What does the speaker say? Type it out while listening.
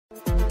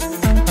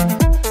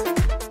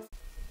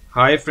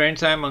Hi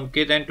friends, I am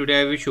Ankit and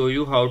today I will show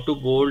you how to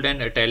bold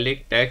and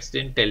italic text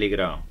in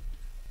Telegram.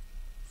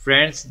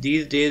 Friends,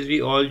 these days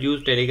we all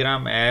use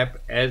Telegram app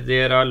as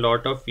there are a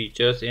lot of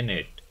features in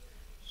it.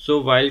 So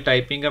while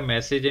typing a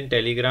message in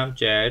Telegram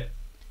chat,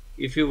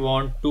 if you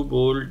want to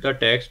bold the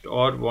text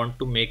or want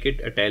to make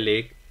it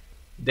italic,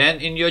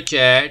 then in your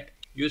chat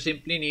you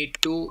simply need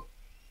to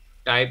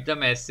type the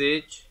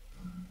message.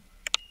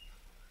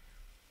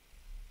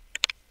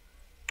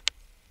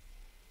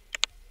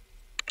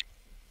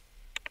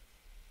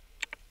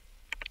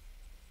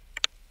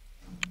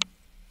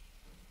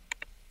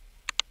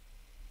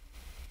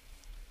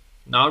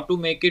 Now to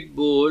make it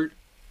bold,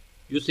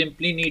 you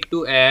simply need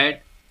to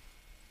add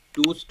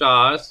 2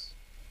 stars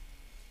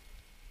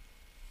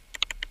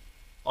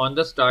on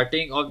the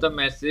starting of the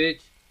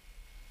message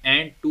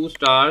and 2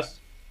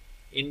 stars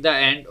in the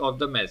end of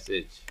the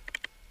message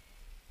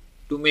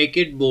to make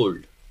it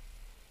bold.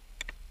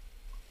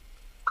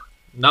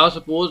 Now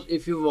suppose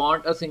if you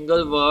want a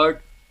single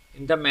word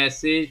in the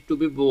message to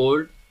be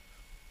bold,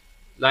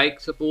 like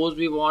suppose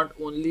we want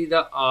only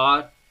the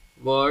R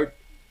word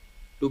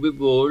to be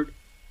bold,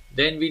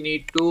 then we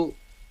need to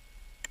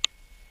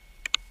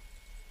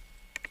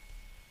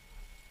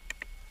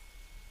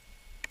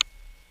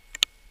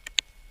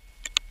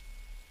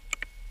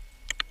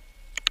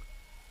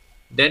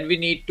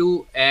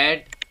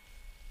add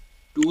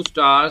 2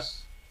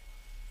 stars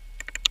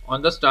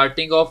on the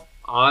starting of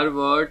R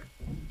word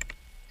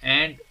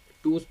and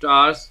 2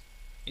 stars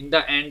in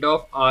the end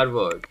of R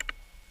word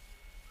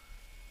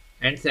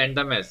and send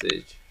the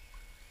message.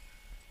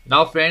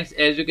 Now friends,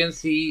 as you can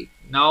see,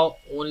 now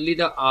only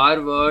the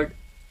R word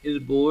is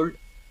bold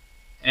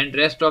and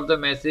rest of the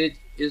message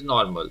is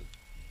normal.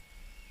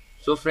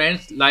 So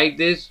friends, like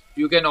this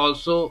you can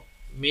also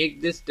make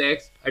this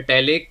text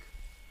italic.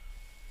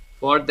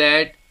 For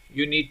that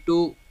you need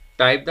to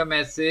type the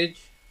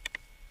message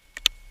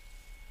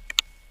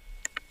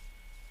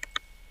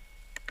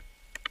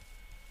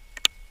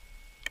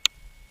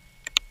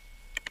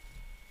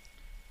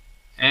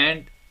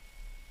and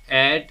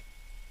add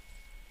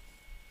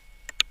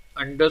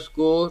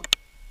underscore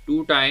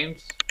 2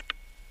 times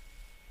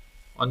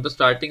on the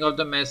starting of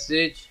the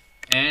message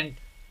and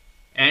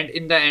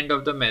in the end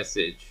of the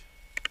message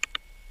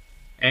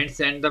and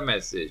send the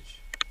message.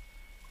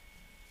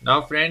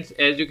 Now friends,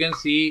 as you can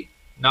see,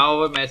 now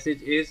our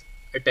message is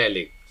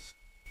italic.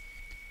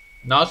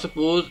 Now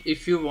suppose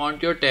if you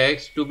want your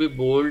text to be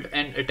bold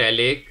and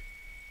italic,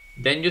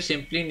 then you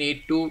simply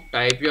need to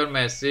type your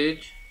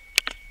message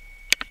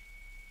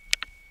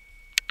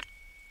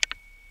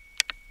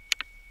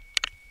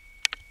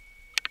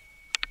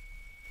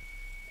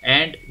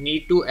and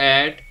need to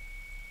add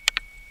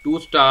 2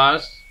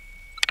 stars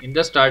in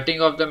the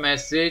starting of the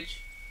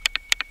message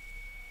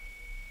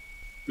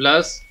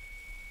plus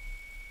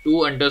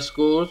 2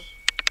 underscores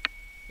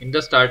in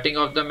the starting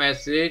of the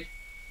message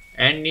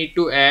and need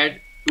to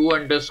add 2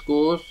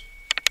 underscores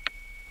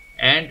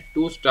and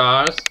 2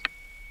 stars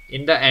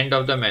in the end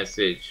of the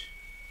message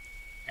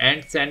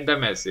and send the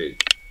message.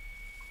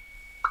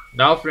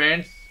 Now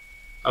friends,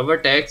 our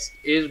text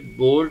is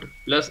bold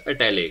plus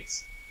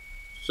italics.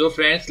 So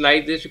friends,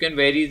 like this you can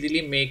very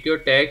easily make your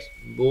text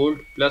bold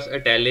plus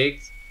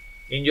italics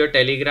in your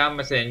Telegram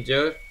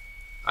Messenger.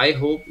 I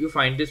hope you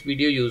find this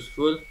video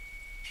useful.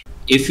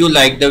 If you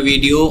like the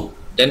video,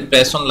 then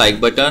press on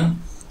like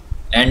button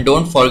and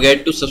don't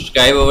forget to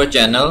subscribe our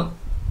channel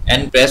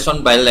and press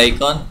on bell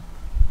icon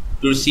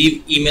to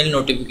receive email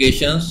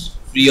notifications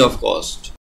free of cost.